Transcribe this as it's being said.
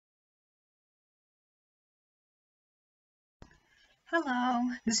Hello.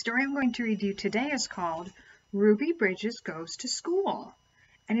 The story I'm going to read you today is called Ruby Bridges Goes to School,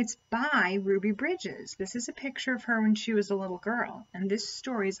 and it's by Ruby Bridges. This is a picture of her when she was a little girl, and this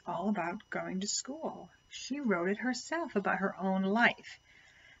story is all about going to school. She wrote it herself about her own life.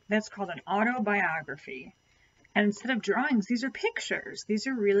 That's called an autobiography. And instead of drawings, these are pictures. These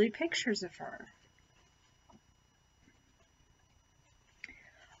are really pictures of her.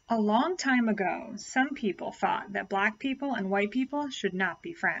 A long time ago, some people thought that black people and white people should not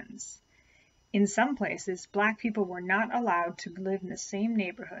be friends. In some places, black people were not allowed to live in the same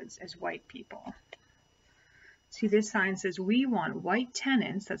neighborhoods as white people. See, this sign says, "We want white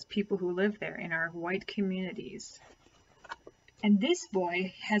tenants," that's people who live there in our white communities. And this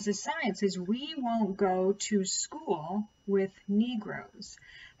boy has a sign that says, "We won't go to school with Negroes."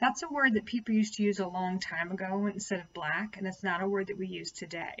 That's a word that people used to use a long time ago instead of black, and it's not a word that we use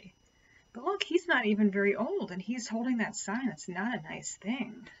today. But look, he's not even very old, and he's holding that sign. That's not a nice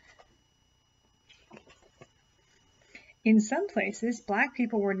thing. In some places, black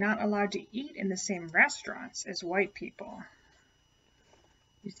people were not allowed to eat in the same restaurants as white people.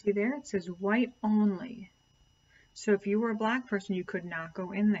 You see there? It says white only. So if you were a black person, you could not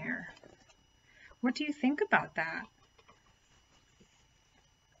go in there. What do you think about that?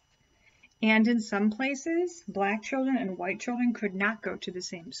 And in some places, black children and white children could not go to the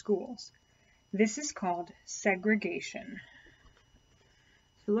same schools. This is called segregation.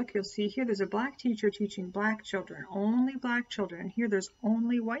 So look, you'll see here there's a black teacher teaching black children, only black children. Here there's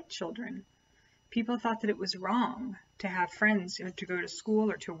only white children. People thought that it was wrong to have friends or to go to school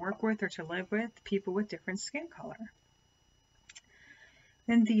or to work with or to live with people with different skin color.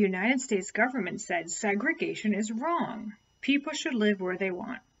 Then the United States government said segregation is wrong. People should live where they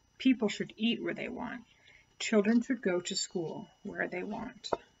want. People should eat where they want. Children should go to school where they want.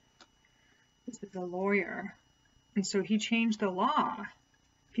 This is a lawyer. And so he changed the law.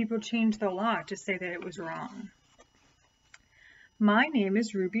 People changed the law to say that it was wrong. My name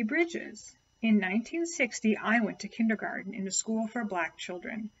is Ruby Bridges. In 1960, I went to kindergarten in a school for black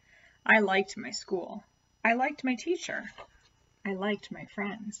children. I liked my school. I liked my teacher. I liked my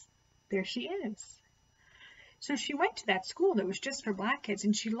friends. There she is. So she went to that school that was just for black kids,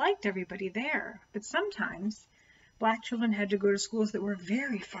 and she liked everybody there. But sometimes black children had to go to schools that were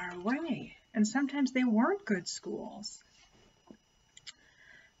very far away, and sometimes they weren't good schools.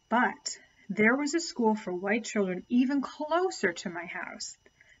 But there was a school for white children even closer to my house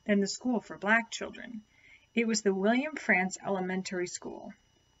than the school for black children. It was the William Frantz Elementary School.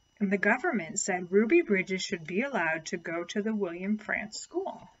 And the government said Ruby Bridges should be allowed to go to the William Frantz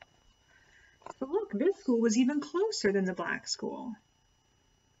School. So look, this school was even closer than the black school.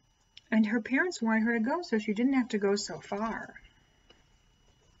 And her parents wanted her to go so she didn't have to go so far.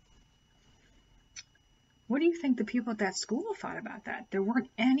 What do you think the people at that school thought about that? There weren't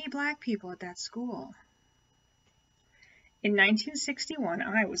any black people at that school. In 1961,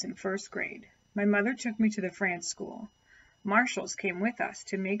 I was in first grade. My mother took me to the Frantz School. Marshals came with us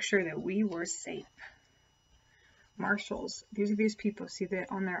to make sure that we were safe. Marshals, these are these people, see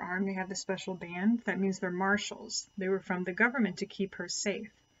that on their arm they have the special band? That means they're marshals. They were from the government to keep her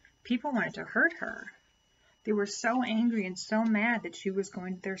safe. People wanted to hurt her. They were so angry and so mad that she was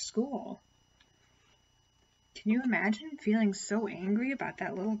going to their school. Can you imagine feeling so angry about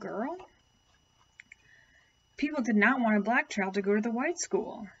that little girl? People did not want a black child to go to the white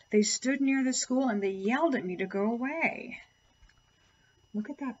school. They stood near the school and they yelled at me to go away. Look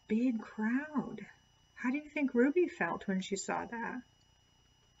at that big crowd. How do you think Ruby felt when she saw that?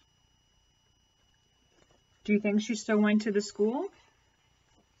 Do you think she still went to the school?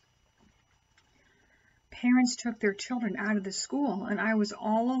 Parents took their children out of the school, and I was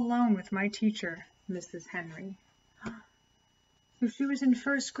all alone with my teacher, Mrs. Henry. So she was in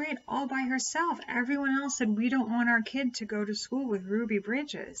first grade all by herself. Everyone else said, "We don't want our kid to go to school with Ruby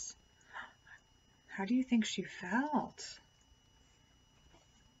Bridges." How do you think she felt?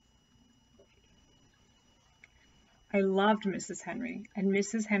 I loved Mrs. Henry, and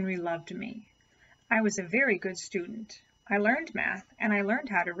Mrs. Henry loved me. I was a very good student. I learned math, and I learned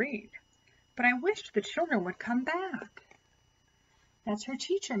how to read. But I wished the children would come back. That's her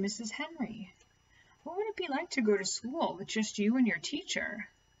teacher, Mrs. Henry. What would it be like to go to school with just you and your teacher?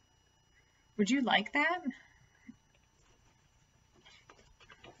 Would you like that?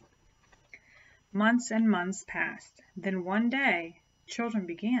 Months and months passed. Then one day, children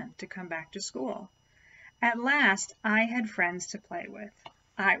began to come back to school. At last, I had friends to play with.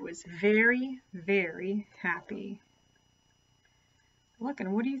 I was very, very happy. Look,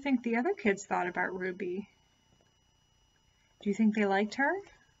 and what do you think the other kids thought about Ruby? Do you think they liked her?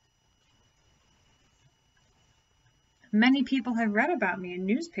 Many people have read about me in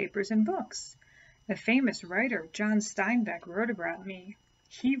newspapers and books. The famous writer John Steinbeck wrote about me.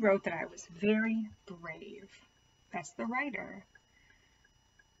 He wrote that I was very brave. That's the writer.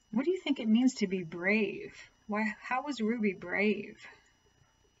 What do you think it means to be brave? Why? How was Ruby brave?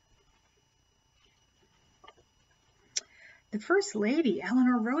 The First Lady,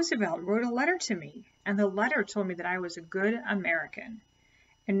 Eleanor Roosevelt, wrote a letter to me, and the letter told me that I was a good American.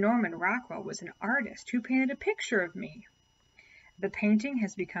 And Norman Rockwell was an artist who painted a picture of me. The painting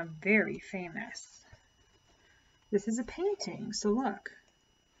has become very famous. This is a painting, so look.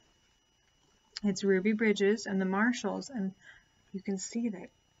 It's Ruby Bridges and the Marshalls, and you can see that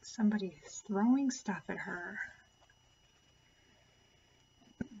somebody is throwing stuff at her.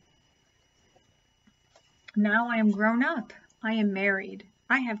 Now I am grown up. I am married.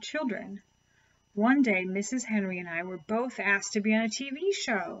 I have children. One day, Mrs. Henry and I were both asked to be on a TV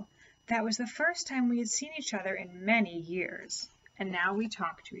show. That was the first time we had seen each other in many years, and now we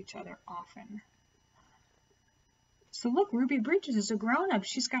talk to each other often. So look, Ruby Bridges is a grown-up.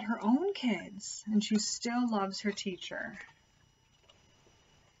 She's got her own kids, and she still loves her teacher.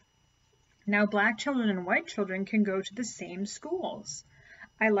 Now black children and white children can go to the same schools.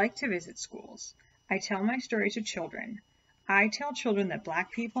 I like to visit schools. I tell my story to children. I tell children that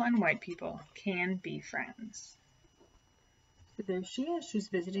black people and white people can be friends. So there she is. She's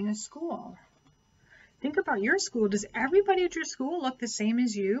visiting a school. Think about your school. Does everybody at your school look the same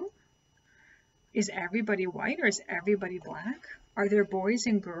as you? Is everybody white or is everybody black? Are there boys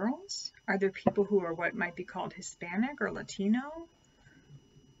and girls? Are there people who are what might be called Hispanic or Latino?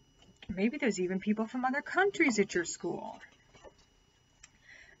 Maybe there's even people from other countries at your school.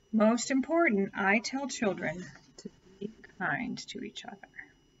 Most important, I tell children to be kind to each other.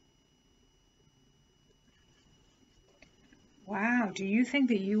 Wow, do you think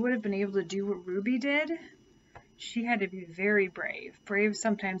that you would have been able to do what Ruby did? She had to be very brave. Brave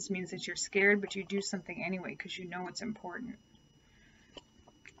sometimes means that you're scared, but you do something anyway because you know it's important.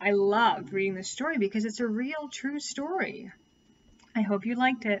 I loved reading this story because it's a real, true story. I hope you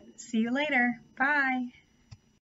liked it. See you later. Bye.